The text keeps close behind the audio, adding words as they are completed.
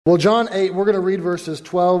Well, John 8, we're going to read verses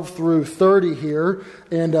 12 through 30 here.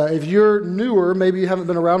 And if you're newer, maybe you haven't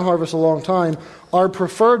been around Harvest a long time, our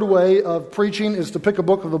preferred way of preaching is to pick a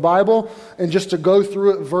book of the Bible and just to go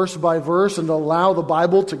through it verse by verse and to allow the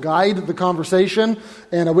Bible to guide the conversation.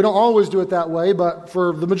 And we don't always do it that way, but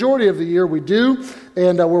for the majority of the year we do.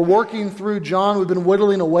 And we're working through John. We've been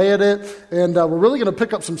whittling away at it. And we're really going to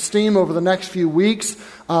pick up some steam over the next few weeks.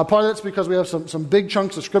 Part of that's because we have some big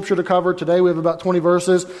chunks of Scripture to cover. Today we have about 20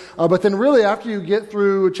 verses. But then really after you get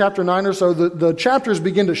through chapter 9 or so, the chapters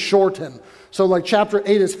begin to shorten. So like chapter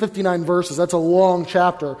 8 is 59 verses. That's a long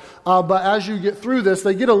chapter. But as you get through this,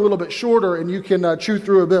 they get a little bit shorter and you can chew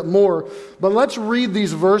through a bit more. But let's read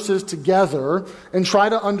these verses together and try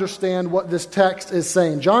to understand what this text is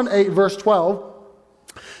saying. John 8 verse 12.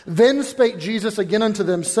 Then spake Jesus again unto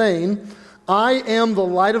them, saying, I am the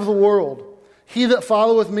light of the world. He that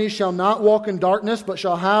followeth me shall not walk in darkness, but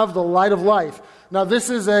shall have the light of life. Now this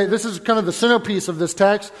is kind of the centerpiece of this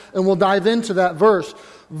text, and we'll dive into that verse.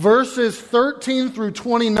 Verses 13 through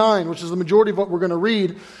 29, which is the majority of what we're going to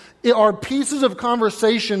read, are pieces of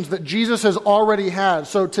conversations that Jesus has already had.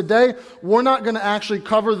 So today, we're not going to actually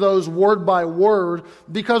cover those word by word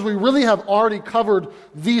because we really have already covered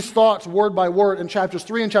these thoughts word by word in chapters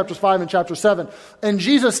 3 and chapters 5 and chapter 7. And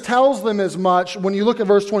Jesus tells them as much. When you look at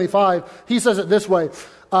verse 25, he says it this way.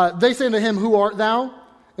 They say unto him, Who art thou?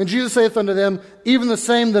 And Jesus saith unto them, Even the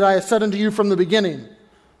same that I have said unto you from the beginning.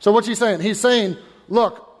 So what's he saying? He's saying,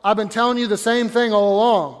 look, I've been telling you the same thing all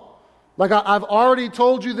along. Like I've already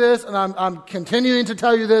told you this, and I'm continuing to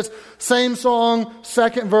tell you this. Same song,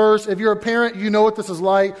 second verse. If you're a parent, you know what this is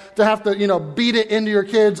like to have to, beat it into your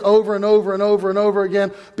kids over and over and over and over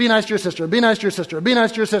again. Be nice to your sister. Be nice to your sister. Be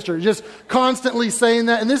nice to your sister. Just constantly saying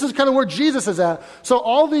that. And this is kind of where Jesus is at. So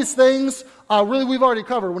all these things, really we've already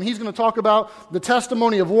covered. When he's going to talk about the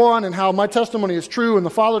testimony of one and how my testimony is true and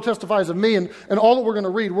the Father testifies of me and all that we're going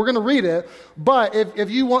to read it. But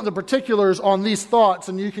if you want the particulars on these thoughts,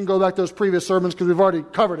 and you can go back to those previous sermons because we've already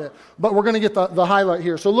covered it. But we're going to get the highlight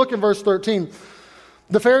here. So look in verse 13.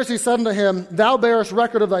 The Pharisees said unto him, Thou bearest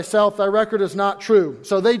record of thyself, thy record is not true.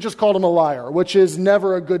 So they just called him a liar, which is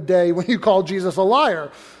never a good day when you call Jesus a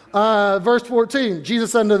liar. Verse 14,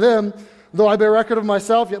 Jesus said unto them, Though I bear record of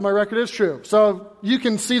myself, yet my record is true. So you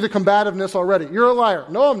can see the combativeness already. You're a liar.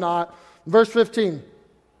 No, I'm not. Verse 14.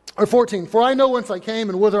 For I know whence I came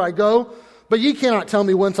and whither I go, but ye cannot tell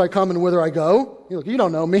me whence I come and whither I go. You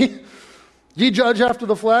don't know me. Ye judge after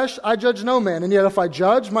the flesh, I judge no man. And yet if I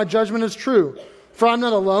judge, my judgment is true. For I'm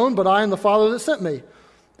not alone, but I and the Father that sent me.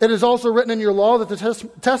 It is also written in your law that the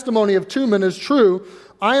testimony of two men is true.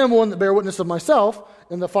 I am one that bear witness of myself,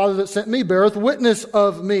 and the Father that sent me beareth witness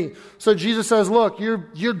of me. So Jesus says, look,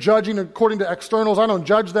 you're judging according to externals. I don't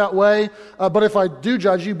judge that way. But if I do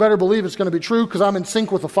judge, you better believe it's going to be true because I'm in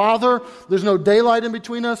sync with the Father. There's no daylight in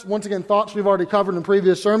between us. Once again, thoughts we've already covered in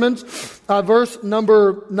previous sermons. Verse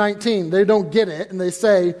number 19, they don't get it, and they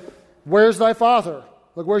say, Where's thy Father?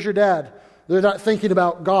 Like, where's your dad? They're not thinking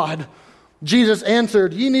about God. Jesus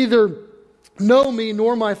answered, Ye neither know me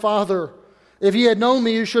nor my Father. If ye had known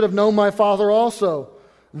me, you should have known my Father also.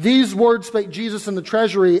 These words spake Jesus in the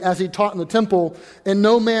treasury as he taught in the temple, and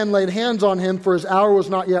no man laid hands on him, for his hour was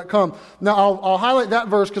not yet come. Now, I'll highlight that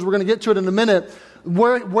verse because we're going to get to it in a minute.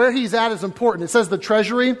 Where he's at is important. It says the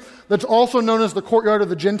treasury, that's also known as the courtyard of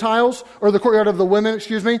the Gentiles, or the courtyard of the women,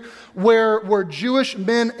 where Jewish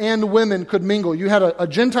men and women could mingle. You had a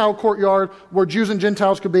Gentile courtyard where Jews and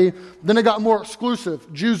Gentiles could be. Then it got more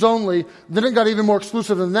exclusive, Jews only. Then it got even more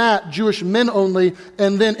exclusive than that, Jewish men only.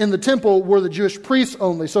 And then in the temple were the Jewish priests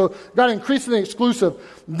only. So it got increasingly exclusive.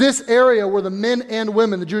 This area where the men and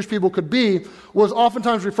women, the Jewish people, could be, was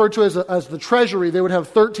oftentimes referred to as the treasury. They would have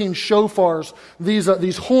 13 shofars,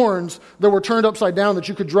 these horns that were turned upside down that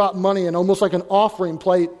you could drop money in, almost like an offering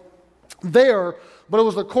plate there. But it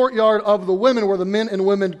was the courtyard of the women where the men and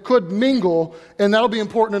women could mingle, and that'll be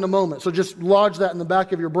important in a moment. So just lodge that in the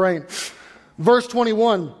back of your brain. Verse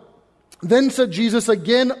 21, Then said Jesus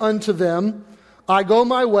again unto them, I go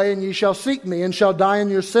my way, and ye shall seek me, and shall die in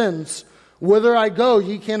your sins. Whither I go,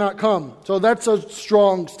 ye cannot come. So that's a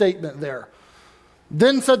strong statement there.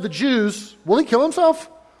 Then said the Jews, Will he kill himself?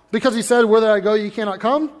 Because he said, Whither I go, ye cannot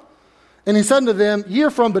come. And he said unto them, Ye are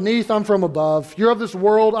from beneath, I'm from above. You're of this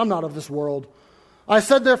world, I'm not of this world. I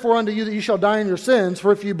said therefore unto you that ye shall die in your sins,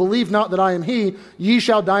 for if ye believe not that I am he, ye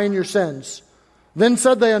shall die in your sins. Then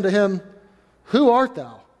said they unto him, Who art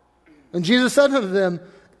thou? And Jesus said unto them,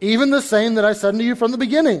 Even the same that I said unto you from the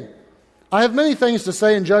beginning. I have many things to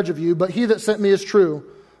say and judge of you, but he that sent me is true.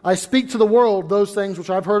 I speak to the world those things which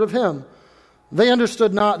I've heard of him. They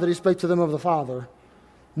understood not that he spake to them of the Father.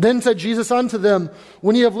 Then said Jesus unto them,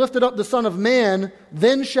 when ye have lifted up the Son of Man,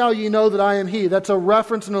 then shall ye know that I am he. That's a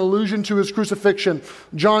reference and an allusion to his crucifixion.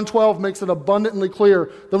 John 12 makes it abundantly clear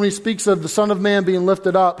that when he speaks of the Son of Man being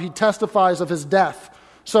lifted up, he testifies of his death.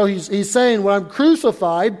 So he's saying, when I'm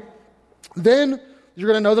crucified, then you're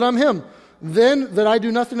going to know that I'm him. Then that I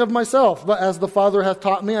do nothing of myself, but as the Father hath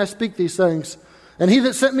taught me, I speak these things. And he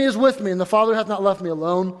that sent me is with me, and the Father hath not left me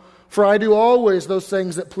alone, for I do always those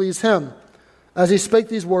things that please him. As he spake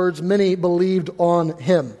these words, many believed on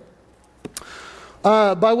him.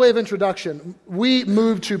 By way of introduction, we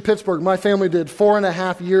moved to Pittsburgh. My family did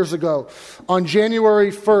 4.5 years ago. On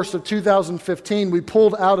January 1st of 2015, we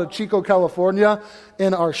pulled out of Chico, California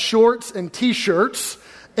in our shorts and T-shirts,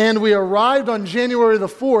 and we arrived on January the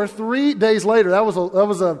 4th, 3 days later. That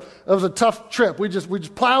was a tough trip. We just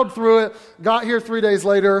plowed through it, got here 3 days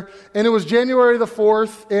later, and it was January the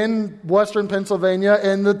 4th in western Pennsylvania,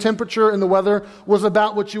 and the temperature and the weather was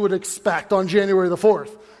about what you would expect on January the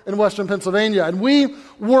 4th in western Pennsylvania. And we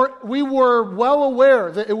were well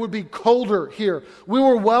aware that it would be colder here. We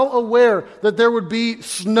were well aware that there would be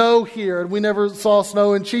snow here, and we never saw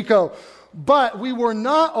snow in Chico. But we were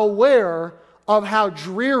not aware of how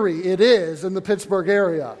dreary it is in the Pittsburgh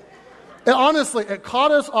area. And honestly, it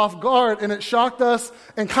caught us off guard, and it shocked us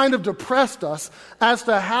and kind of depressed us as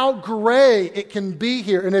to how gray it can be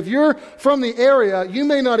here. And if you're from the area, you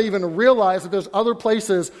may not even realize that there's other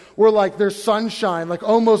places where there's sunshine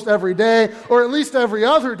almost every day, or at least every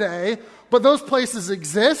other day, but those places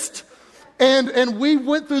exist. And we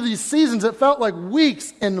went through these seasons, it felt like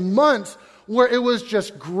weeks and months, where it was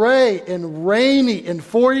just gray and rainy and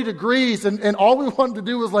 40 degrees, and all we wanted to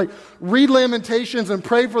do was read Lamentations and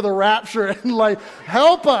pray for the rapture and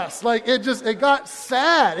help us. It got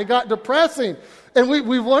sad, it got depressing, and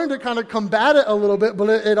we've learned to kind of combat it a little bit, but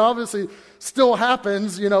it obviously still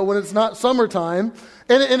happens, when it's not summertime,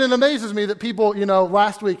 and it amazes me that people,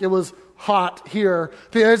 last week it was hot here,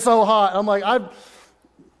 it's so hot. I'm like,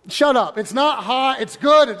 shut up. It's not hot. It's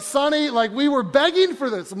good. It's sunny. We were begging for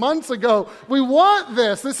this months ago. We want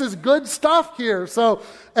this. This is good stuff here. So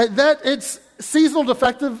it's seasonal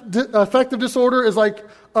affective disorder is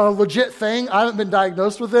a legit thing. I haven't been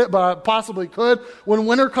diagnosed with it, but I possibly could. When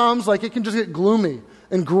winter comes, it can just get gloomy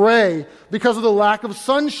and gray because of the lack of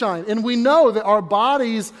sunshine. And we know that our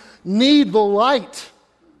bodies need the light,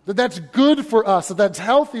 that's good for us, that's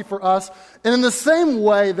healthy for us. And in the same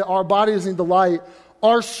way that our bodies need the light,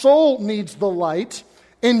 our soul needs the light,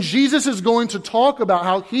 and Jesus is going to talk about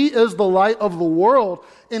how he is the light of the world,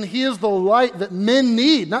 and he is the light that men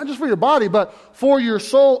need, not just for your body, but for your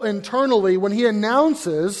soul internally, when he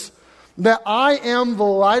announces that I am the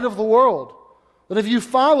light of the world. That if you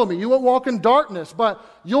follow me, you won't walk in darkness, but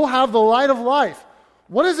you'll have the light of life.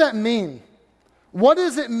 What does that mean? What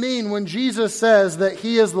does it mean when Jesus says that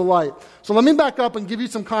he is the light? So let me back up and give you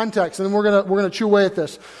some context, and then we're gonna chew away at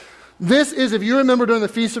this. This is, if you remember, during the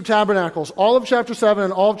Feast of Tabernacles. All of chapter 7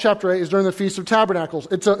 and all of chapter 8 is during the Feast of Tabernacles.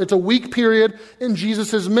 It's a week period in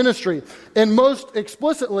Jesus' ministry. And most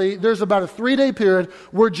explicitly, there's about a 3-day period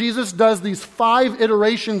where Jesus does these 5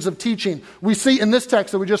 iterations of teaching. We see in this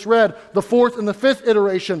text that we just read, the 4th and the 5th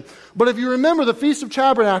iteration. But if you remember, the Feast of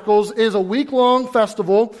Tabernacles is a week-long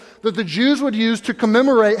festival that the Jews would use to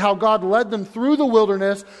commemorate how God led them through the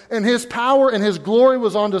wilderness, and his power and his glory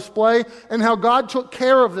was on display, and how God took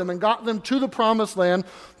care of them and got them to the promised land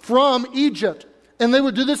from Egypt. And they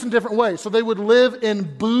would do this in different ways. So they would live in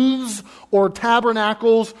booths or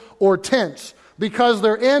tabernacles or tents, because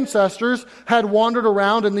their ancestors had wandered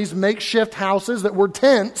around in these makeshift houses that were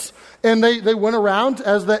tents, and they went around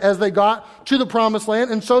as they got to the promised land.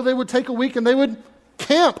 And so they would take a week and they would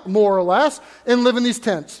camp, more or less, and live in these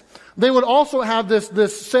tents. They would also have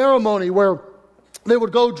this ceremony where they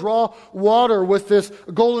would go draw water with this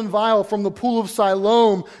golden vial from the pool of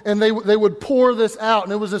Siloam, and they would pour this out,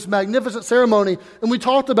 and it was this magnificent ceremony. And we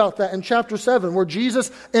talked about that in chapter 7, where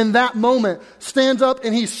Jesus, in that moment, stands up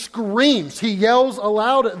and he screams. He yells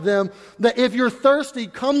aloud at them that if you're thirsty,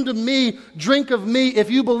 come to me, drink of me.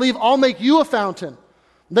 If you believe, I'll make you a fountain.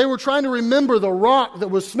 They were trying to remember the rock that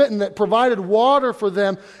was smitten that provided water for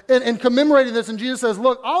them, and commemorating this. And Jesus says,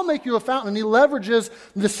 look, I'll make you a fountain. And he leverages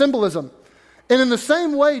the symbolism. And in the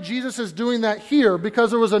same way, Jesus is doing that here, because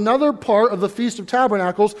there was another part of the Feast of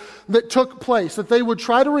Tabernacles that took place, that they would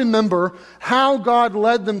try to remember how God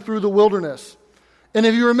led them through the wilderness. And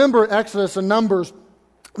if you remember Exodus and Numbers,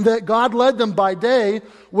 that God led them by day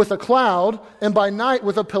with a cloud and by night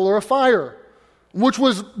with a pillar of fire, which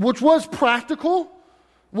was practical.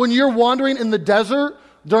 When you're wandering in the desert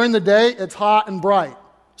during the day, it's hot and bright.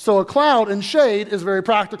 So a cloud and shade is very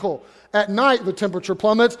practical. At night, the temperature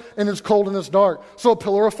plummets and it's cold and it's dark. So a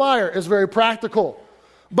pillar of fire is very practical.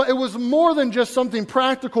 But it was more than just something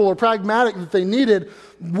practical or pragmatic that they needed.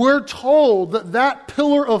 We're told that that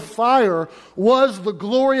pillar of fire was the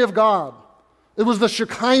glory of God. It was the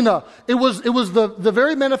Shekinah. It was the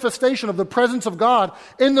very manifestation of the presence of God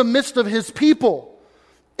in the midst of his people.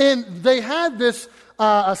 And they had this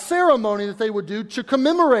a ceremony that they would do to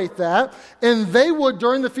commemorate that. And they would,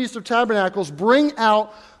 during the Feast of Tabernacles, bring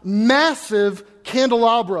out massive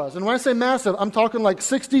candelabras. And when I say massive, I'm talking like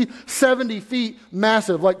 60, 70 feet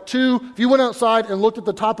massive. If you went outside and looked at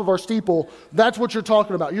the top of our steeple, that's what you're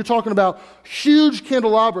talking about. You're talking about huge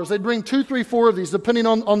candelabras. They'd bring 2, 3, 4 of these, depending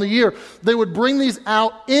on the year. They would bring these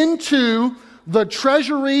out into the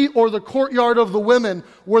treasury or the courtyard of the women,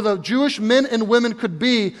 where the Jewish men and women could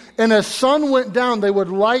be. And as sun went down, they would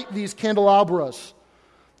light these candelabras.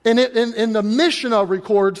 And the Mishnah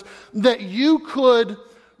records that you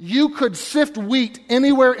could sift wheat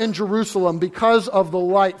anywhere in Jerusalem because of the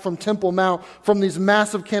light from Temple Mount, from these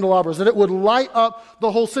massive candelabras, and it would light up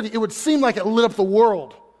the whole city. It would seem like it lit up the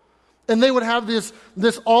world. And they would have this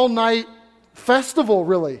all-night festival,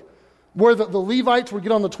 really, where the Levites would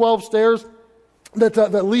get on the 12 stairs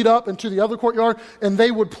that lead up into the other courtyard, and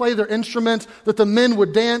they would play their instruments, that the men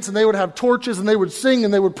would dance, and they would have torches, and they would sing,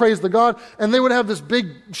 and they would praise the God, and they would have this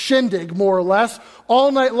big shindig, more or less,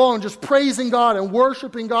 all night long, just praising God and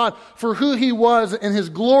worshiping God for who he was and his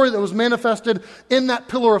glory that was manifested in that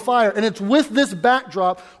pillar of fire. And it's with this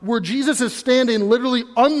backdrop where Jesus is standing literally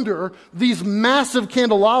under these massive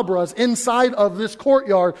candelabras inside of this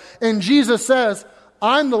courtyard, and Jesus says,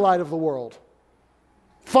 I'm the light of the world.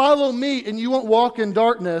 Follow me and you won't walk in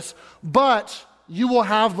darkness, but you will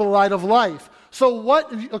have the light of life. So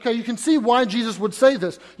you can see why Jesus would say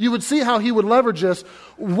this. You would see how he would leverage this.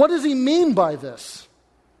 What does he mean by this?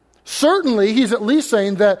 Certainly, he's at least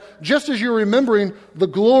saying that just as you're remembering the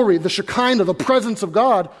glory, the Shekinah, the presence of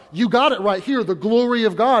God, you got it right here. The glory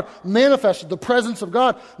of God manifested, the presence of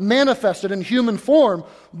God manifested in human form.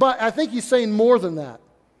 But I think he's saying more than that.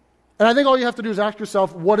 And I think all you have to do is ask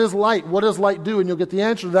yourself, what is light? What does light do? And you'll get the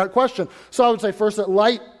answer to that question. So I would say first that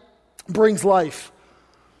light brings life.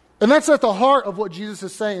 And that's at the heart of what Jesus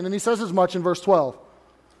is saying. And he says as much in verse 12.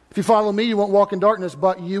 If you follow me, you won't walk in darkness,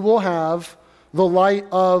 but you will have the light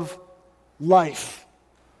of life.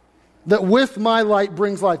 That with my light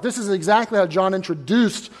brings life. This is exactly how John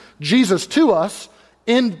introduced Jesus to us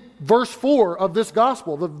in verse 4 of this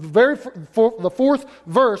gospel. The fourth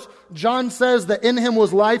verse, John says that in him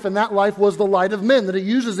was life, and that life was the light of men. That he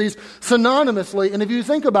uses these synonymously. And if you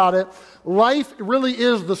think about it, life really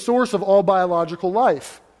is the source of all biological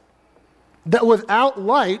life. That without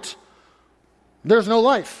light, there's no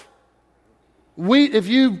life. If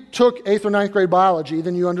you took 8th or 9th grade biology,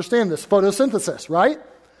 then you understand this. Photosynthesis, right?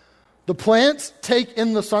 The plants take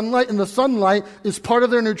in the sunlight, and the sunlight is part of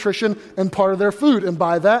their nutrition and part of their food. And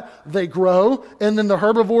by that, they grow, and then the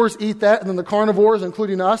herbivores eat that, and then the carnivores,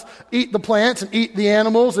 including us, eat the plants and eat the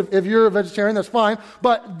animals. If you're a vegetarian, that's fine.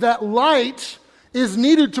 But that light is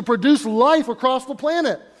needed to produce life across the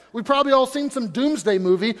planet. We've probably all seen some doomsday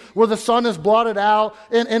movie where the sun is blotted out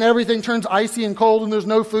and everything turns icy and cold and there's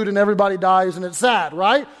no food and everybody dies, and it's sad,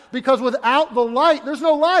 right? Because without the light, there's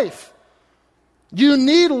no life. You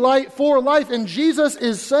need light for life. And Jesus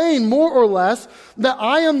is saying more or less that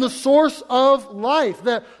I am the source of life.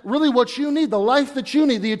 That really what you need, the life that you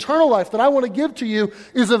need, the eternal life that I want to give to you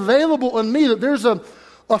is available in me. That there's a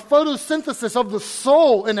photosynthesis of the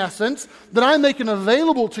soul, in essence, that I'm making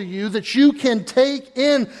available to you that you can take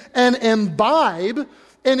in and imbibe.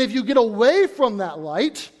 And if you get away from that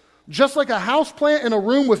light, just like a houseplant in a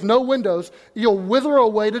room with no windows, you'll wither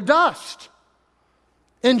away to dust.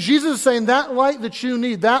 And Jesus is saying that light that you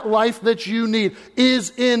need, that life that you need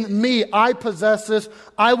is in me. I possess this.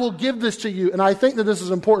 I will give this to you. And I think that this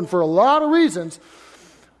is important for a lot of reasons.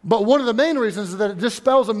 But one of the main reasons is that it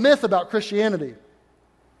dispels a myth about Christianity.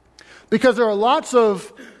 Because there are lots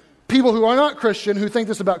of people who are not Christian who think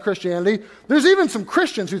this about Christianity. There's even some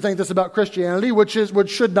Christians who think this about Christianity, which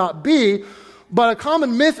should not be. But a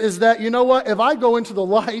common myth is that, you know what, if I go into the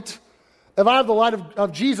light, if I have the light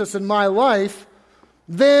of Jesus in my life,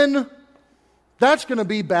 then that's going to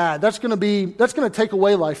be bad. That's going to take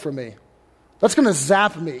away life from me. That's going to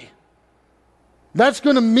zap me. That's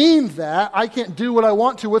going to mean that I can't do what I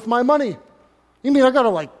want to with my money. You mean I got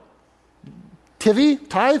to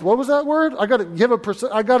tithe? What was that word? I got to give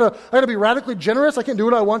I got to be radically generous. I can't do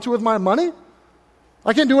what I want to with my money.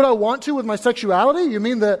 I can't do what I want to with my sexuality. You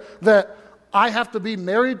mean that I have to be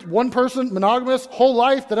married, one person, monogamous, whole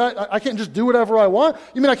life, that I can't just do whatever I want?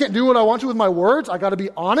 You mean I can't do what I want to with my words? I got to be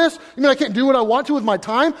honest? You mean I can't do what I want to with my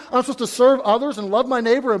time? I'm supposed to serve others and love my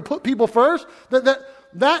neighbor and put people first?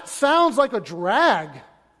 That sounds like a drag.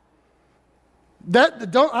 I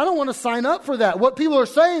don't want to sign up for that. What people are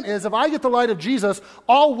saying is, if I get the light of Jesus,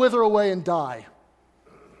 I'll wither away and die.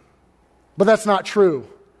 But that's not true.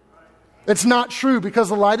 It's not true, because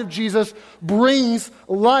the light of Jesus brings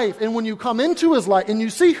life. And when you come into his light and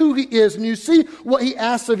you see who he is and you see what he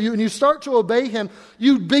asks of you and you start to obey him,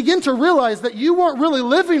 you begin to realize that you weren't really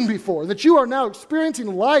living before, that you are now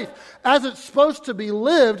experiencing life as it's supposed to be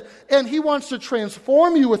lived, and he wants to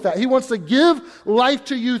transform you with that. He wants to give life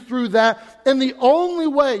to you through that. And the only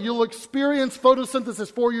way you'll experience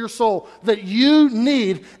photosynthesis for your soul that you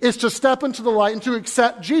need is to step into the light and to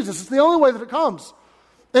accept Jesus. It's the only way that it comes.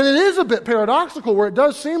 And it is a bit paradoxical, where it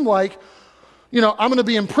does seem like, I'm going to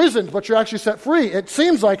be imprisoned, but you're actually set free. It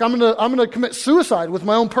seems like I'm going to commit suicide with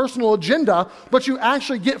my own personal agenda, but you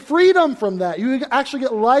actually get freedom from that. You actually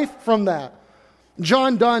get life from that.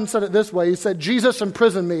 John Donne said it this way. He said, "Jesus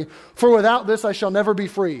imprisoned me, for without this I shall never be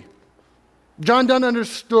free." John Donne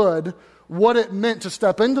understood what it meant to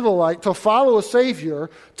step into the light, to follow a Savior,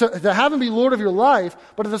 to have him be Lord of your life,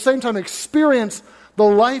 but at the same time experience the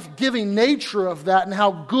life-giving nature of that and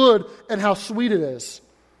how good and how sweet it is.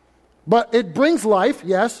 But it brings life,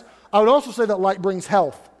 yes. I would also say that light brings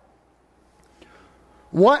health.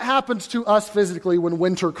 What happens to us physically when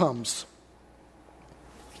winter comes?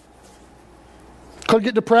 Could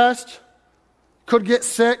get depressed, could get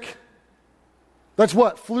sick. That's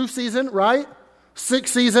what? Flu season, right? Sick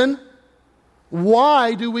season.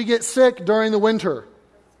 Why do we get sick during the winter?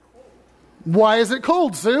 Why is it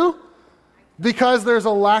cold, Sue? Because there's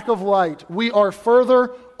a lack of light. We are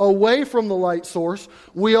further away from the light source.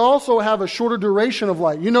 We also have a shorter duration of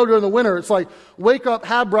light. During the winter, it's like, wake up,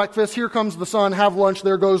 have breakfast, here comes the sun, have lunch,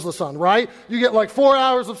 there goes the sun, right? You get like 4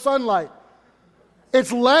 hours of sunlight.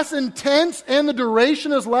 It's less intense and the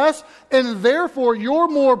duration is less, and therefore you're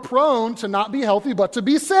more prone to not be healthy but to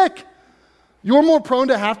be sick. You're more prone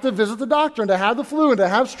to have to visit the doctor and to have the flu and to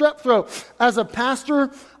have strep throat. As a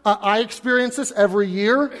pastor, I experience this every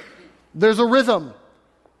year. There's a rhythm.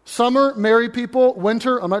 Summer, marry people.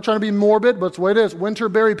 Winter, I'm not trying to be morbid, but it's the way it is. Winter,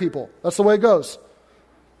 bury people. That's the way it goes.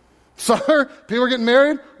 Summer, people are getting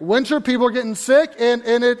married. Winter, people are getting sick, and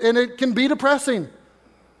it can be depressing.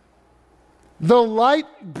 The light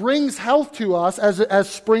brings health to us as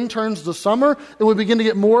spring turns to summer, and we begin to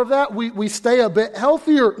get more of that. We stay a bit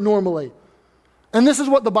healthier normally. And this is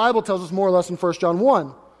what the Bible tells us more or less in 1 John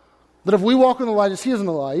 1. That if we walk in the light as he is in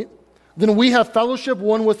the light, then we have fellowship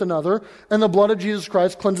one with another, and the blood of Jesus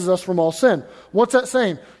Christ cleanses us from all sin. What's that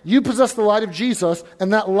saying? You possess the light of Jesus,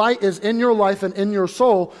 and that light is in your life and in your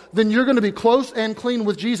soul, then you're going to be close and clean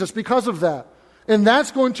with Jesus because of that. And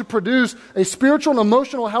that's going to produce a spiritual and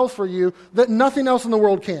emotional health for you that nothing else in the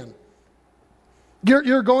world can.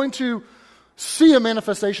 You're going to see a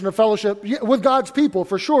manifestation of fellowship with God's people,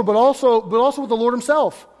 for sure, but also with the Lord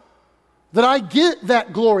himself. That I get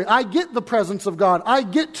that glory. I get the presence of God. I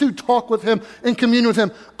get to talk with him and commune with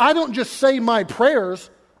him. I don't just say my prayers,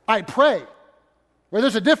 I pray. Right?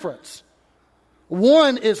 There's a difference.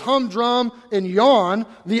 One is humdrum and yawn.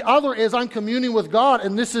 The other is I'm communing with God,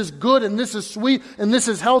 and this is good, and this is sweet, and this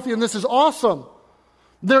is healthy, and this is awesome.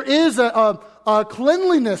 There is a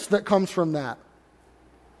cleanliness that comes from that.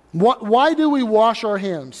 Why do we wash our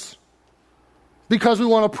hands? Because we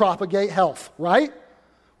want to propagate health, right?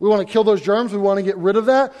 We want to kill those germs. We want to get rid of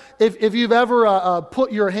that. If you've ever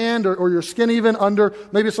put your hand or your skin even under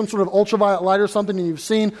maybe some sort of ultraviolet light or something, and you've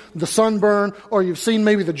seen the sunburn, or you've seen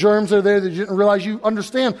maybe the germs that are there that you didn't realize, you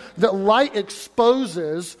understand that light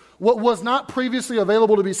exposes what was not previously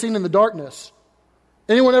available to be seen in the darkness.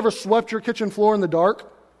 Anyone ever swept your kitchen floor in the dark?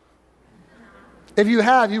 If you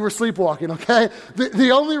have, you were sleepwalking, okay?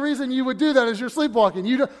 The only reason you would do that is you're sleepwalking.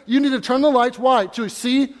 You need to turn the lights. Why? To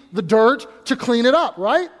see the dirt, to clean it up,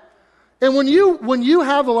 right? And when you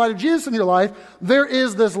have the light of Jesus in your life, there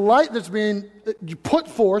is this light that's being put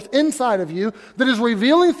forth inside of you that is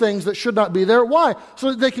revealing things that should not be there. Why? So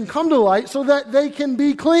that they can come to light, so that they can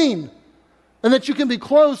be clean, and that you can be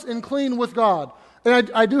close and clean with God.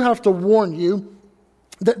 And I do have to warn you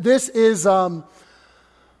that this is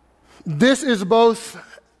both,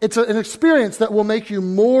 it's an experience that will make you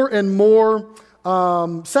more and more,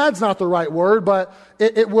 sad's not the right word, but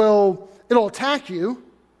it'll attack you.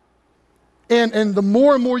 And the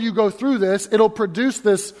more and more you go through this, it'll produce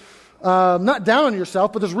this, not down on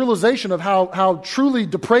yourself, but this realization of how truly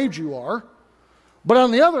depraved you are. But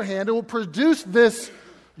on the other hand, it will produce this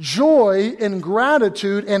joy and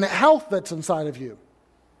gratitude and health that's inside of you.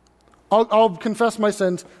 I'll confess my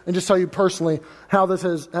sins and just tell you personally how this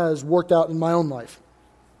has worked out in my own life.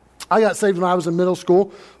 I got saved when I was in middle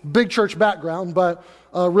school, big church background, but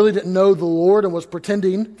really didn't know the Lord and was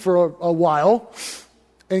pretending for a while,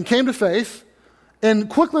 and came to faith. And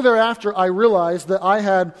quickly thereafter, I realized that I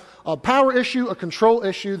had a power issue, a control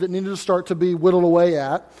issue that needed to start to be whittled away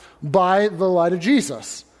at by the light of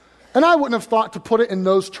Jesus. And I wouldn't have thought to put it in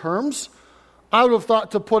those terms. I would have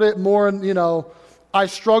thought to put it more in, I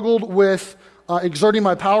struggled with exerting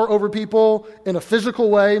my power over people in a physical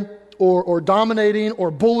way, or dominating, or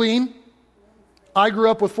bullying. I grew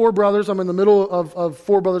up with 4 brothers. I'm in the middle of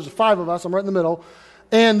 4 brothers, 5 of us. I'm right in the middle.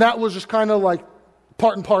 And that was just kind of like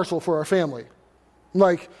part and parcel for our family.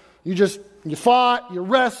 Like, you fought, you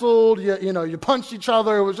wrestled, you punched each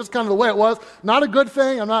other. It was just kind of the way it was. Not a good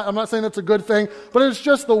thing. I'm not saying that's a good thing, but it's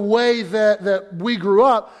just the way that we grew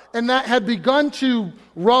up, and that had begun to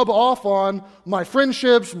rub off on my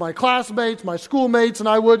friendships, my classmates, my schoolmates, and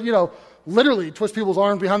I would, literally twist people's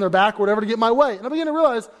arms behind their back or whatever to get my way. And I began to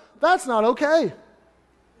realize that's not okay.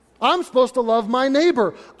 I'm supposed to love my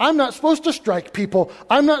neighbor. I'm not supposed to strike people.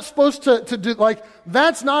 I'm not supposed to do,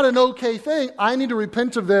 that's not an okay thing. I need to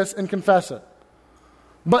repent of this and confess it.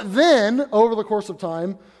 But then, over the course of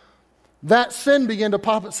time, that sin began to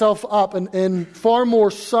pop itself up in far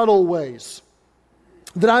more subtle ways.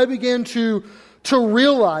 That I began to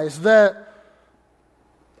realize that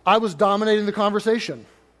I was dominating the conversation.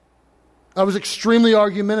 I was extremely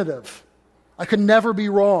argumentative. I could never be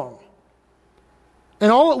wrong. And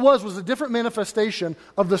all it was a different manifestation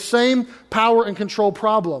of the same power and control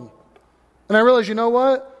problem. And I realized, you know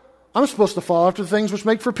what? I'm supposed to follow after the things which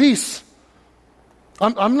make for peace.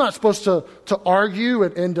 I'm not supposed to argue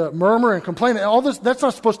and murmur and complain. All this, that's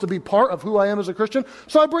not supposed to be part of who I am as a Christian.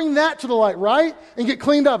 So I bring that to the light, right? And get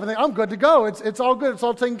cleaned up and think, I'm good to go. It's all good. It's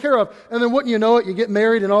all taken care of. And then wouldn't you know it, you get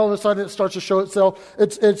married and all of a sudden it starts to show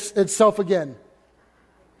itself again.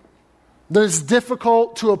 That it's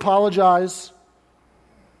difficult to apologize.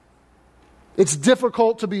 It's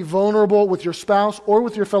difficult to be vulnerable with your spouse or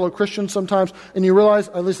with your fellow Christians sometimes, and you realize,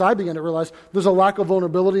 at least I began to realize, there's a lack of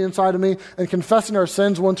vulnerability inside of me, and confessing our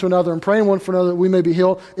sins one to another and praying one for another that we may be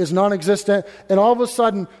healed is non-existent. And all of a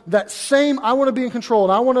sudden, that same, I want to be in control,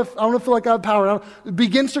 and I want to feel like I have power, it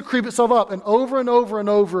begins to creep itself up, and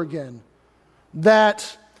over again.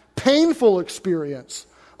 That painful experience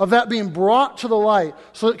of that being brought to the light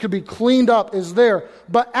so it could be cleaned up is there.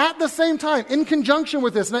 But at the same time, in conjunction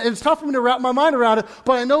with this, and it's tough for me to wrap my mind around it,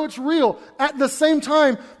 but I know it's real. At the same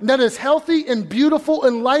time, that is healthy and beautiful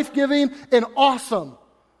and life-giving and awesome.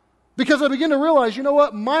 Because I begin to realize, you know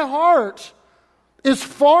what? My heart is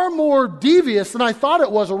far more devious than I thought it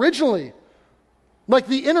was originally. Like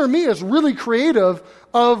the inner me is really creative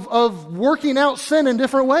of working out sin in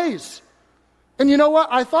different ways. And you know what?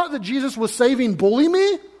 I thought that Jesus was saving bully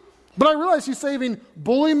me, but I realized he's saving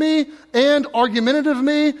bully me and argumentative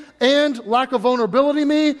me and lack of vulnerability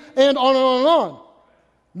me and on and on and on.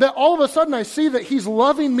 That all of a sudden I see that he's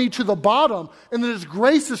loving me to the bottom and that his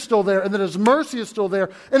grace is still there and that his mercy is still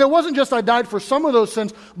there. And it wasn't just I died for some of those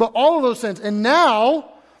sins, but all of those sins. And now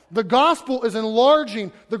the gospel is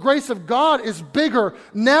enlarging. The grace of God is bigger.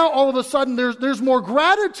 Now all of a sudden there's more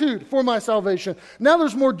gratitude for my salvation. Now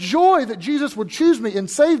there's more joy that Jesus would choose me and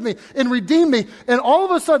save me and redeem me. And all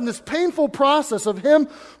of a sudden this painful process of him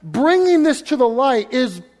bringing this to the light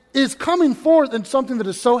is coming forth in something that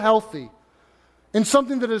is so healthy, in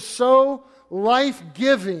something that is so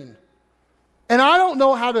life-giving. And I don't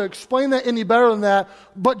know how to explain that any better than that,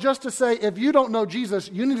 but just to say, if you don't know Jesus,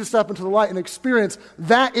 you need to step into the light and experience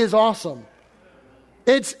that is awesome.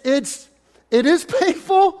 It is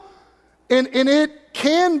painful, and it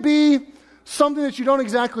can be something that you don't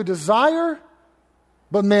exactly desire,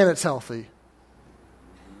 but man, it's healthy.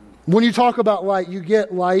 When you talk about light, you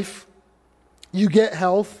get life, you get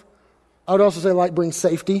health. I would also say light brings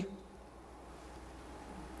safety.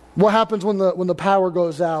 What happens when the power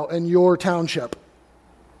goes out in your township?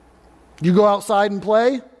 You go outside and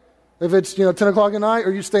play, if it's 10 o'clock at night,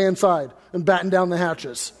 or you stay inside and batten down the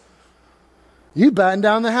hatches? You batten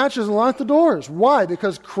down the hatches and lock the doors. Why?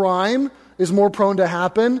 Because crime is more prone to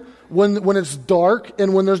happen when it's dark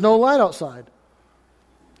and when there's no light outside.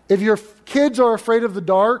 If your kids are afraid of the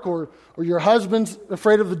dark, or your husband's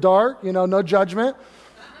afraid of the dark, no judgment.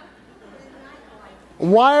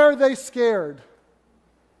 Why are they scared?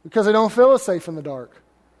 Because they don't feel as safe in the dark.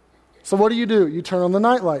 So what do? You turn on the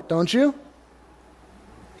nightlight, don't you?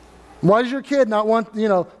 Why does your kid not want,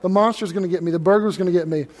 the monster's going to get me, the burglar's going to get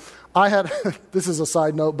me? I had, this is a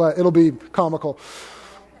side note, but it'll be comical.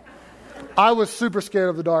 I was super scared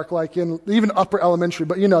of the dark, like in even upper elementary,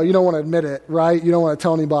 but you don't want to admit it, right? You don't want to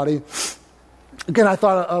tell anybody. Again, I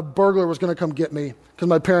thought a burglar was going to come get me because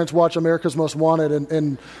my parents watch America's Most Wanted,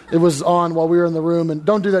 and it was on while we were in the room. And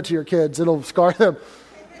don't do that to your kids. It'll scar them.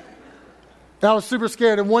 And I was super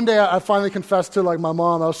scared. And one day I finally confessed to my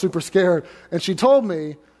mom. I was super scared. And she told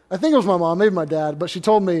me, I think it was my mom, maybe my dad, but she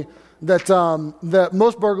told me that that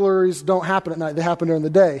most burglaries don't happen at night. They happen during the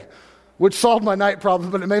day, which solved my night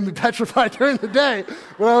problem, but it made me petrified during the day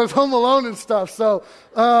when I was home alone and stuff. So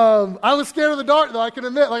I was scared of the dark, though, I can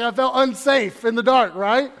admit. I felt unsafe in the dark,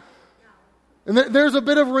 right? And there's a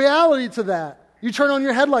bit of reality to that. You turn on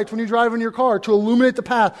your headlights when you drive in your car to illuminate the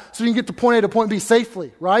path so you can get to point A to point B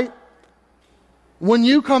safely, right? When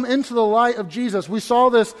you come into the light of Jesus, we saw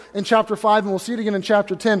this in chapter 5 and we'll see it again in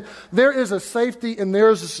chapter 10, there is a safety and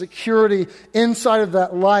there is a security inside of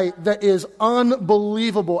that light that is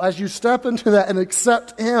unbelievable. As you step into that and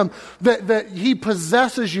accept Him, that He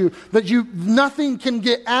possesses you, that nothing can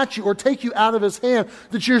get at you or take you out of His hand,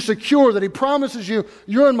 that you're secure, that He promises you,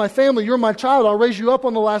 you're in my family, you're my child, I'll raise you up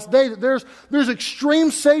on the last day, that there's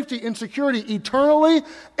extreme safety and security eternally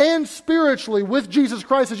and spiritually with Jesus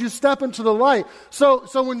Christ as you step into the light. So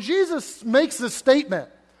when Jesus makes this statement,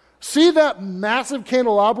 see that massive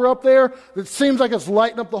candelabra up there that seems like it's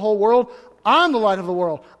lighting up the whole world? I'm the light of the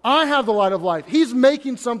world. I have the light of life. He's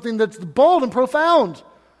making something that's bold and profound.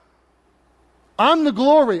 I'm the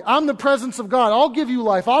glory. I'm the presence of God. I'll give you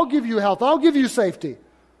life. I'll give you health. I'll give you safety.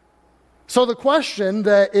 So the question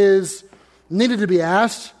that is needed to be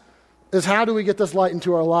asked is, how do we get this light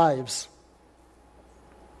into our lives?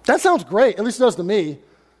 That sounds great. At least it does to me.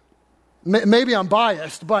 Maybe I'm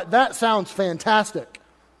biased, but that sounds fantastic.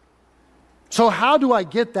 So how do I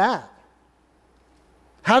get that?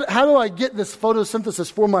 How do I get this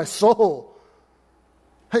photosynthesis for my soul?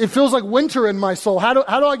 It feels like winter in my soul. How do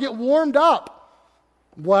I get warmed up?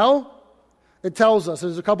 Well, it tells us.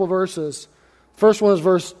 There's a couple verses. First one is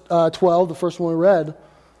verse 12, the first one we read.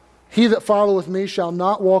 He that followeth me shall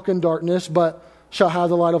not walk in darkness, but shall have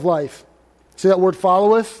the light of life. See that word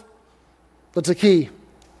followeth? That's a key.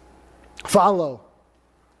 Follow.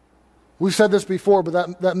 We've said this before,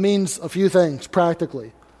 but that means a few things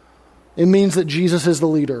practically. It means that Jesus is the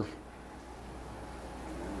leader.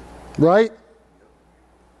 Right?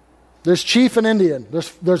 There's chief and Indian.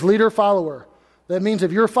 There's leader, follower. That means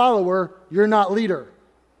if you're a follower, you're not leader.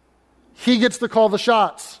 He gets to call the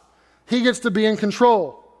shots. He gets to be in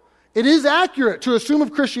control. It is accurate to assume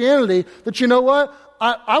of Christianity that, you know what?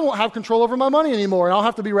 I won't have control over my money anymore, and I'll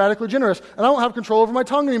have to be radically generous, and I won't have control over my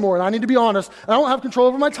tongue anymore, and I need to be honest, and I won't have control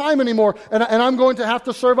over my time anymore, and I'm going to have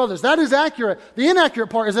to serve others. That is accurate. The inaccurate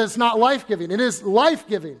part is that it's not life-giving. It is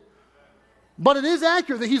life-giving. But it is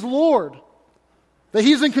accurate that He's Lord, that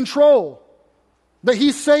He's in control, that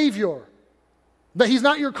He's Savior, that He's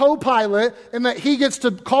not your co-pilot, and that He gets to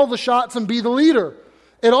call the shots and be the leader.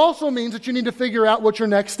 It also means that you need to figure out what your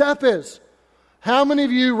next step is. How many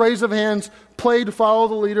of you, raise of hands, played Follow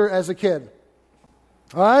the Leader as a kid?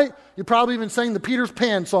 All right? You probably even sang the Peter's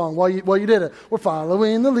Pan song while you did it. We're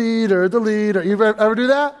following the leader, the leader. You ever do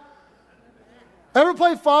that? Ever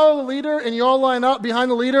play Follow the Leader and you all line up behind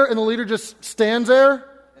the leader and the leader just stands there?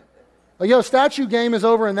 Like, yo, statue game is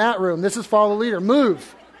over in that room. This is Follow the Leader.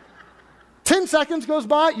 Move. 10 seconds goes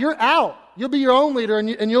by, you're out. You'll be your own leader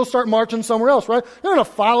and you'll start marching somewhere else, right? You're not going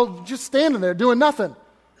to follow, just standing there doing nothing.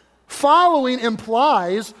 Following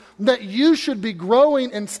implies that you should be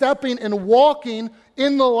growing and stepping and walking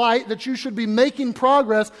in the light, that you should be making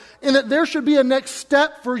progress, and that there should be a next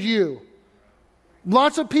step for you.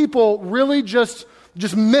 Lots of people really just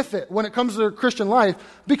miff it when it comes to their Christian life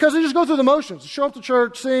because they just go through the motions. Show up to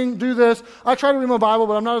church, sing, do this. I try to read my Bible,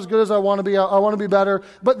 but I'm not as good as I want to be. I want to be better.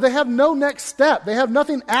 But they have no next step. They have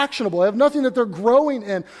nothing actionable. They have nothing that they're growing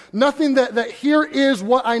in. Nothing that here is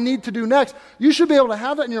what I need to do next. You should be able to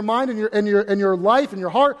have that in your mind and your life and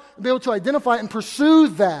your heart and be able to identify it and pursue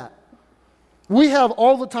that. We have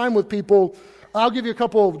all the time with people. I'll give you a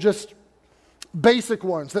couple of just basic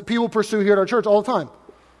ones that people pursue here at our church all the time.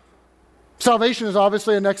 Salvation is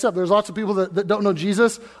obviously a next step. There's lots of people that don't know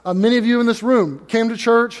Jesus. Many of you in this room came to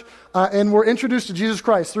church and were introduced to Jesus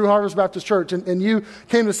Christ through Harvest Baptist Church, and you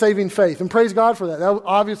came to saving faith. And praise God for that. That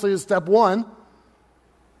obviously is step one.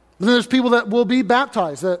 But then there's people that will be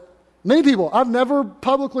baptized. Many people, I've never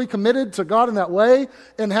publicly committed to God in that way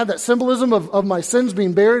and had that symbolism of my sins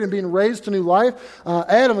being buried and being raised to new life.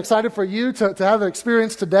 Ed, I'm excited for you to have that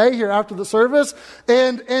experience today here after the service.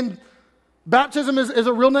 And baptism is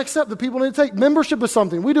a real next step that people need to take. Membership is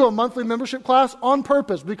something. We do a monthly membership class on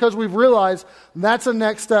purpose because we've realized that's a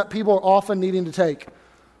next step people are often needing to take.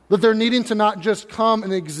 That they're needing to not just come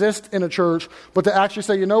and exist in a church, but to actually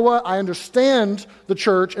say, you know what, I understand the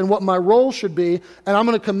church and what my role should be, and I'm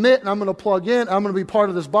going to commit and I'm going to plug in, I'm going to be part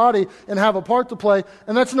of this body and have a part to play.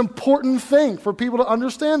 And that's an important thing for people to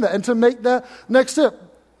understand that and to make that next step.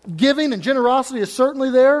 Giving and generosity is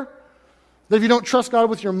certainly there. That if you don't trust God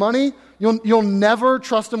with your money, you'll never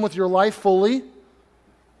trust Him with your life fully.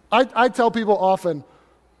 I tell people often,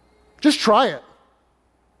 just try it.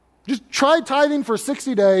 Just try tithing for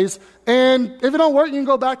 60 days, and if it don't work, you can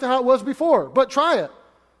go back to how it was before. But try it.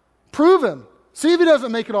 Prove Him. See if He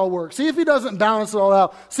doesn't make it all work. See if He doesn't balance it all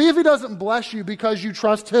out. See if He doesn't bless you because you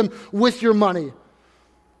trust Him with your money.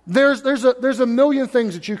 There's a million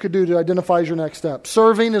things that you could do to identify as your next step.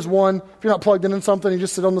 Serving is one. If you're not plugged in something, you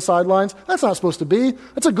just sit on the sidelines. That's not supposed to be.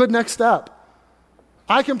 That's a good next step.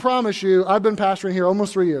 I can promise you, I've been pastoring here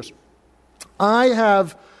almost 3 years. I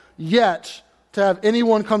have yet to have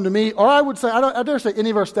anyone come to me, or I would say, I dare say any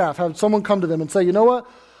of our staff, have someone come to them and say, you know what,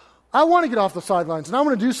 I want to get off the sidelines, and I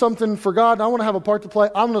want to do something for God, and I want to have a part to play,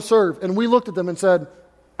 I'm going to serve. And we looked at them and said,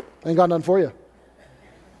 ain't got none for you.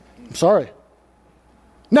 I'm sorry.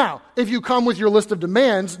 Now, if you come with your list of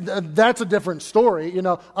demands, that's a different story. You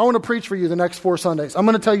know, I want to preach for you the next 4 Sundays. I'm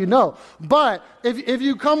going to tell you no. But if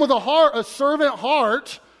you come with a servant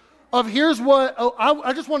heart of here's what,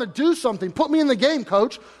 I just want to do something, put me in the game,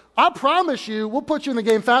 coach. I promise you, we'll put you in the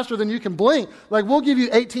game faster than you can blink. Like, we'll give you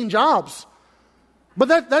 18 jobs.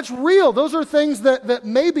 But that's real. Those are things that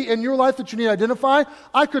maybe in your life that you need to identify.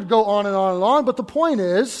 I could go on and on and on, but the point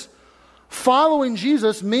is, following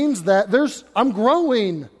Jesus means that I'm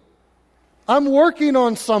growing. I'm working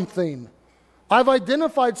on something. I've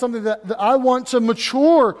identified something that I want to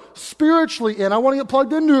mature spiritually in. I want to get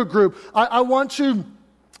plugged into a group. I want to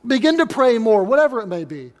begin to pray more, whatever it may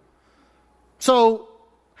be. So,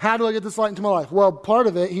 how do I get this light into my life? Well, part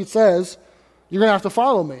of it, he says, you're going to have to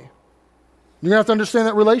follow me. You're going to have to understand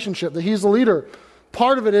that relationship, that He's the leader.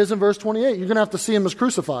 Part of it is in verse 28, you're going to have to see Him as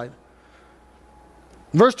crucified.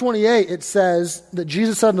 In verse 28, it says that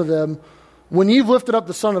Jesus said to them, when you've lifted up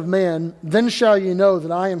the Son of Man, then shall you know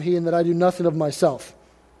that I am He and that I do nothing of myself.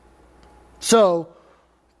 So,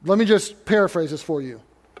 let me just paraphrase this for you.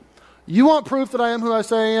 You want proof that I am who I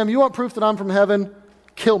say I am? You want proof that I'm from heaven?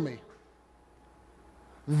 Kill me.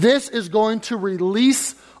 This is going to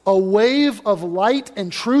release a wave of light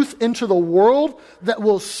and truth into the world that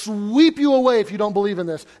will sweep you away if you don't believe in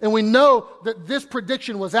this. And we know that this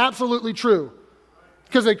prediction was absolutely true.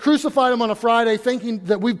 Because they crucified Him on a Friday thinking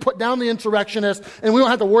that we put down the insurrectionists and we don't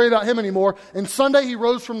have to worry about Him anymore. And Sunday He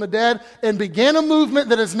rose from the dead and began a movement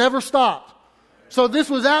that has never stopped. So this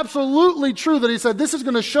was absolutely true that He said, this is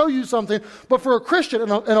going to show you something. But for a Christian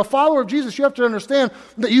and a follower of Jesus, you have to understand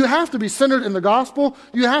that you have to be centered in the gospel.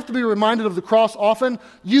 You have to be reminded of the cross often.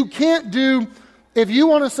 You can't if you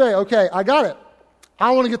want to say, okay, I got it.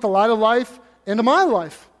 I want to get the light of life into my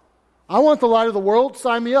life. I want the light of the world.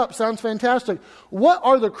 Sign me up. Sounds fantastic. What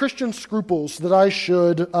are the Christian scruples that I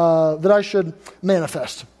should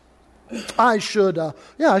manifest? I should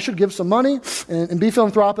give some money and be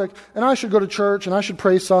philanthropic, and I should go to church, and I should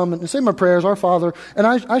pray some, and say my prayers, our Father, and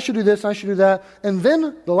I should do this, and I should do that, and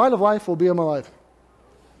then the light of life will be in my life.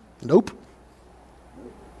 Nope.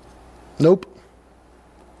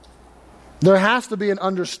 There has to be an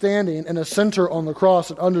understanding and a center on the cross,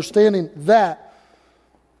 and understanding that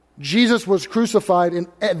Jesus was crucified, and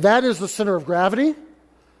that is the center of gravity.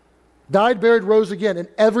 Died, buried, rose again, and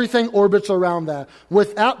everything orbits around that.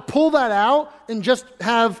 Pull that out and just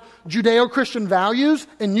have Judeo-Christian values,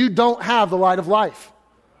 and you don't have the light of life.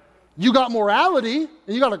 You got morality, and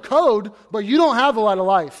you got a code, but you don't have the light of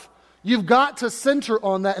life. You've got to center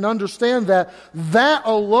on that and understand that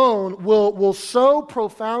alone will so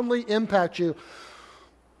profoundly impact you.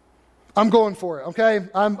 I'm going for it, okay?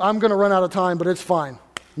 I'm going to run out of time, but it's fine.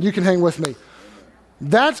 You can hang with me.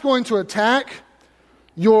 That's going to attack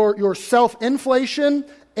your self-inflation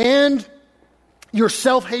and your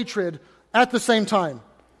self-hatred at the same time.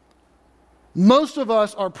 Most of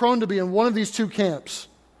us are prone to be in one of these two camps,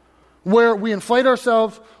 where we inflate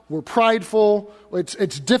ourselves, we're prideful,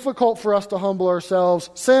 it's difficult for us to humble ourselves.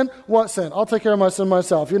 Sin? What sin? I'll take care of my sin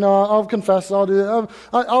myself. I'll confess, I'll do that,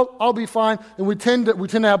 I'll be fine. And we tend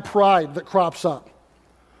to have pride that crops up.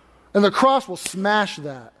 And the cross will smash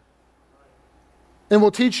that. And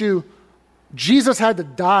will teach you, Jesus had to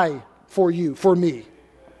die for you, for me.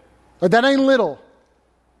 But that ain't little.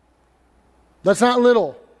 That's not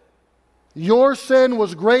little. Your sin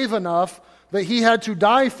was grave enough that He had to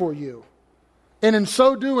die for you. And in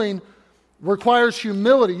so doing, requires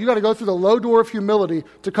humility. You got to go through the low door of humility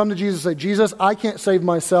to come to Jesus and say, Jesus, I can't save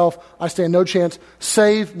myself. I stand no chance.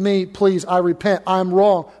 Save me, please. I repent. I'm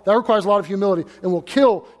wrong. That requires a lot of humility and will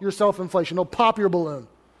kill your self-inflation. It'll pop your balloon.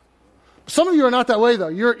 Some of you are not that way, though.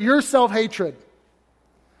 You're self-hatred.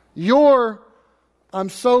 I'm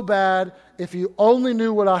so bad. If you only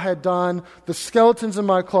knew what I had done, the skeletons in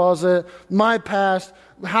my closet, my past,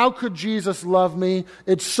 how could Jesus love me?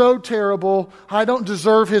 It's so terrible. I don't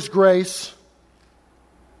deserve his grace.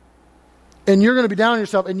 And you're going to be down on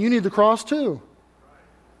yourself, and you need the cross too.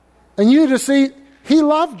 And you need to see, he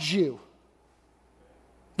loved you.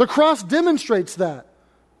 The cross demonstrates that.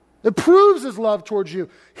 It proves his love towards you.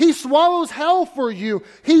 He swallows hell for you.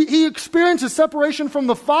 He experiences separation from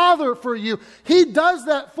the Father for you. He does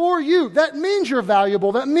that for you. That means you're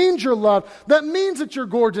valuable. That means you're loved. That means that you're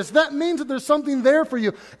gorgeous. That means that there's something there for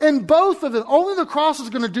you. And both of them, only the cross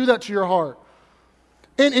is going to do that to your heart.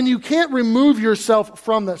 And you can't remove yourself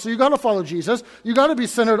from that. So you got to follow Jesus. You got to be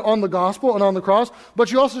centered on the gospel and on the cross.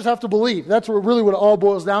 But you also just have to believe. That's really what it all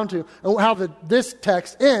boils down to. And how this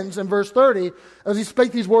text ends in verse 30. As he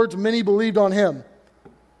spake these words, many believed on him.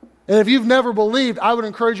 And if you've never believed, I would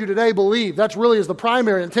encourage you today, believe. That's really is the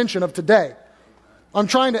primary intention of today. I'm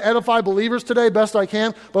trying to edify believers today best I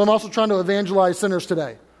can, but I'm also trying to evangelize sinners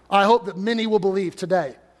today. I hope that many will believe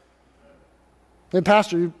today. And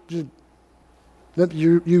Pastor, you're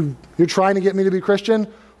trying to get me to be Christian?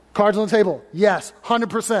 Cards on the table. Yes,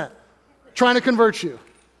 100%. Trying to convert you.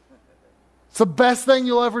 It's the best thing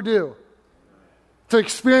you'll ever do. To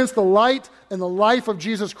experience the light and the life of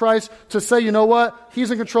Jesus Christ, to say, you know what?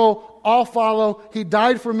 He's in control. I'll follow. He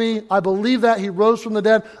died for me. I believe that. He rose from the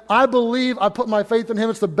dead. I believe. I put my faith in him.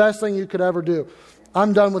 It's the best thing you could ever do.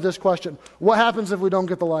 I'm done with this question. What happens if we don't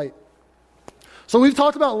get the light? So we've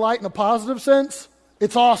talked about light in a positive sense.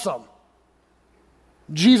 It's awesome.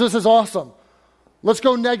 Jesus is awesome. Let's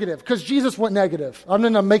go negative, because Jesus went negative. I'm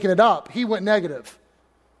not making it up. He went negative.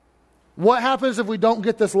 What happens if we don't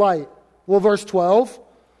get this light? Well, verse 12,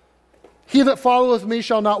 he that followeth me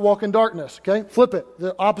shall not walk in darkness. Okay, flip it.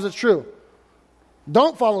 The opposite's true.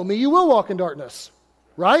 Don't follow me, you will walk in darkness.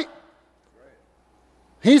 Right?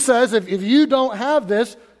 He says if you don't have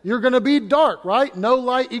this, you're going to be dark, right? No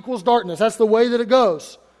light equals darkness. That's the way that it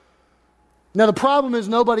goes. Now, the problem is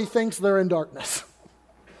nobody thinks they're in darkness.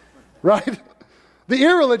 Right? The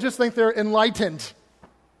irreligious think they're enlightened.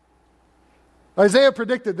 Isaiah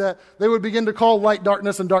predicted that they would begin to call light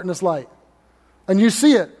darkness and darkness light. And you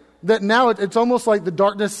see it, that now it's almost like the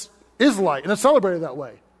darkness is light, and it's celebrated that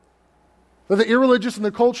way. That the irreligious and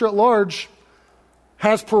the culture at large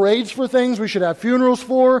has parades for things we should have funerals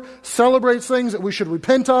for, celebrates things that we should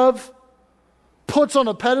repent of, puts on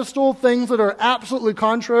a pedestal things that are absolutely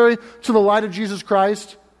contrary to the light of Jesus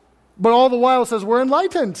Christ, but all the while says we're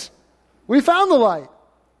enlightened. We found the light.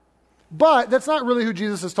 But that's not really who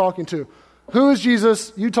Jesus is talking to. Who is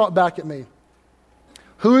Jesus? You talk back at me.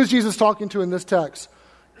 Who is Jesus talking to in this text?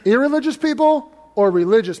 Irreligious people or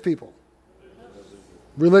religious people?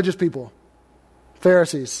 Religious people.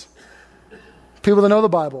 Pharisees. People that know the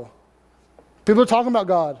Bible. People that are talking about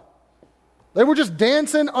God. They were just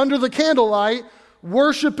dancing under the candlelight,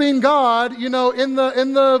 worshiping God, in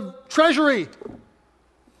the treasury.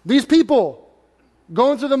 These people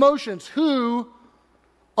going through the motions who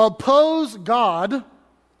oppose God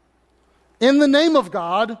in the name of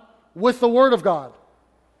God with the Word of God.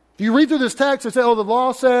 If you read through this text, they say, the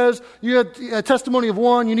law says you had a testimony of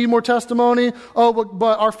one, you need more testimony.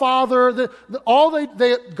 But our Father,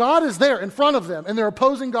 God is there in front of them, and they're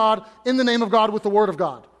opposing God in the name of God with the Word of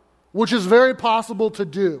God, which is very possible to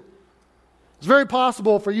do. It's very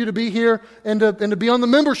possible for you to be here and to be on the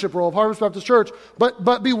membership roll of Harvest Baptist Church,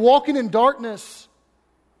 but be walking in darkness,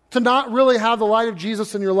 to not really have the light of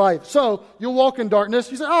Jesus in your life. So you'll walk in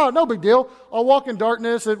darkness. You say, no big deal. I'll walk in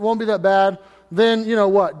darkness. It won't be that bad. Then,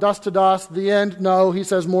 dust to dust, the end. No, he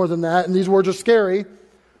says more than that. And these words are scary.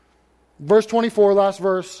 Verse 24, last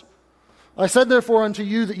verse. I said therefore unto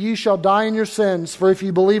you that ye shall die in your sins, for if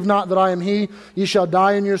ye believe not that I am he, ye shall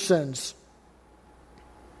die in your sins.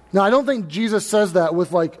 Now, I don't think Jesus says that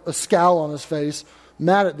with like a scowl on his face,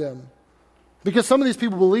 mad at them. Because some of these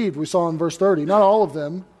people believed, we saw in verse 30. Not all of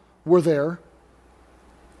them were there.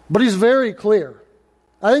 But he's very clear.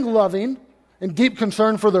 I think loving and deep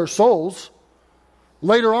concern for their souls.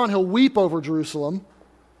 Later on, he'll weep over Jerusalem.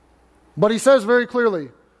 But he says very clearly,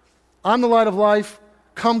 I'm the light of life.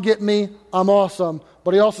 Come get me. I'm awesome.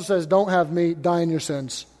 But he also says, don't have me. Die in your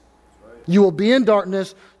sins. You will be in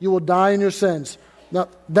darkness. You will die in your sins. Now,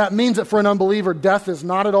 that means that for an unbeliever, death is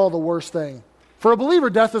not at all the worst thing. For a believer,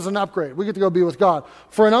 death is an upgrade. We get to go be with God.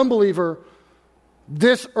 For an unbeliever,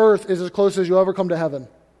 This earth is as close as you'll ever come to heaven.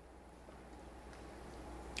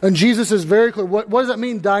 And Jesus is very clear. What does that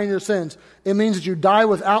mean, die in your sins? It means that you die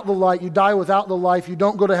without the light, you die without the life, you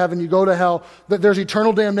don't go to heaven, you go to hell, that there's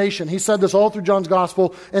eternal damnation. He said this all through John's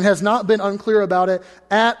gospel and has not been unclear about it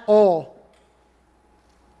at all.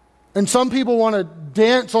 And some people want to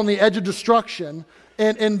dance on the edge of destruction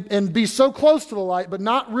and be so close to the light, but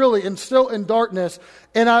not really, and still in darkness.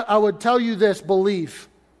 And I would tell you this, believe.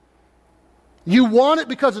 You want it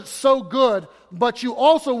because it's so good, but you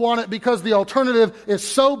also want it because the alternative is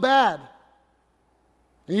so bad.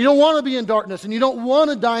 And you don't want to be in darkness, and you don't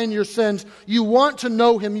want to die in your sins. You want to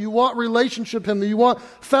know Him. You want relationship with Him. You want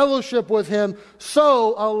fellowship with Him.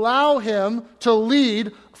 So allow Him to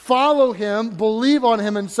lead, follow Him, believe on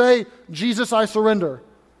Him, and say, Jesus, I surrender.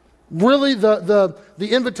 Really, the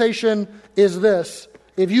invitation is this.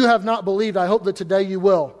 If you have not believed, I hope that today you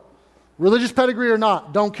will. Religious pedigree or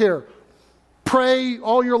not, don't care. Pray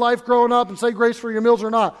all your life growing up and say grace for your meals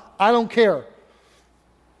or not, I don't care.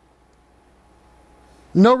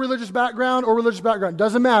 No religious background or religious background,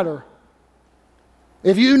 doesn't matter.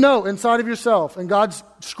 If you know inside of yourself, and God's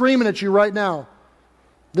screaming at you right now,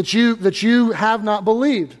 that you have not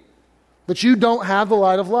believed, that you don't have the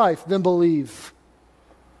light of life, then believe.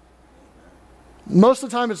 Most of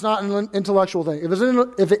the time it's not an intellectual thing.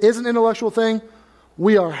 If it is an intellectual thing,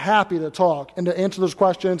 we are happy to talk and to answer those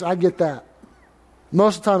questions. I get that.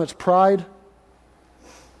 Most of the time it's pride,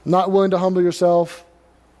 not willing to humble yourself.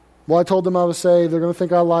 Well, I told them I was saved. They're going to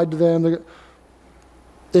think I lied to them.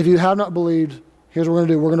 If you have not believed, here's what we're going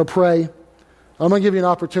to do. We're going to pray. I'm going to give you an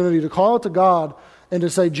opportunity to call out to God and to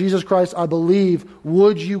say, Jesus Christ, I believe.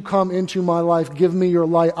 Would you come into my life? Give me your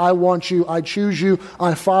light. I want you. I choose you.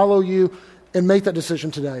 I follow you. And make that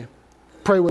decision today.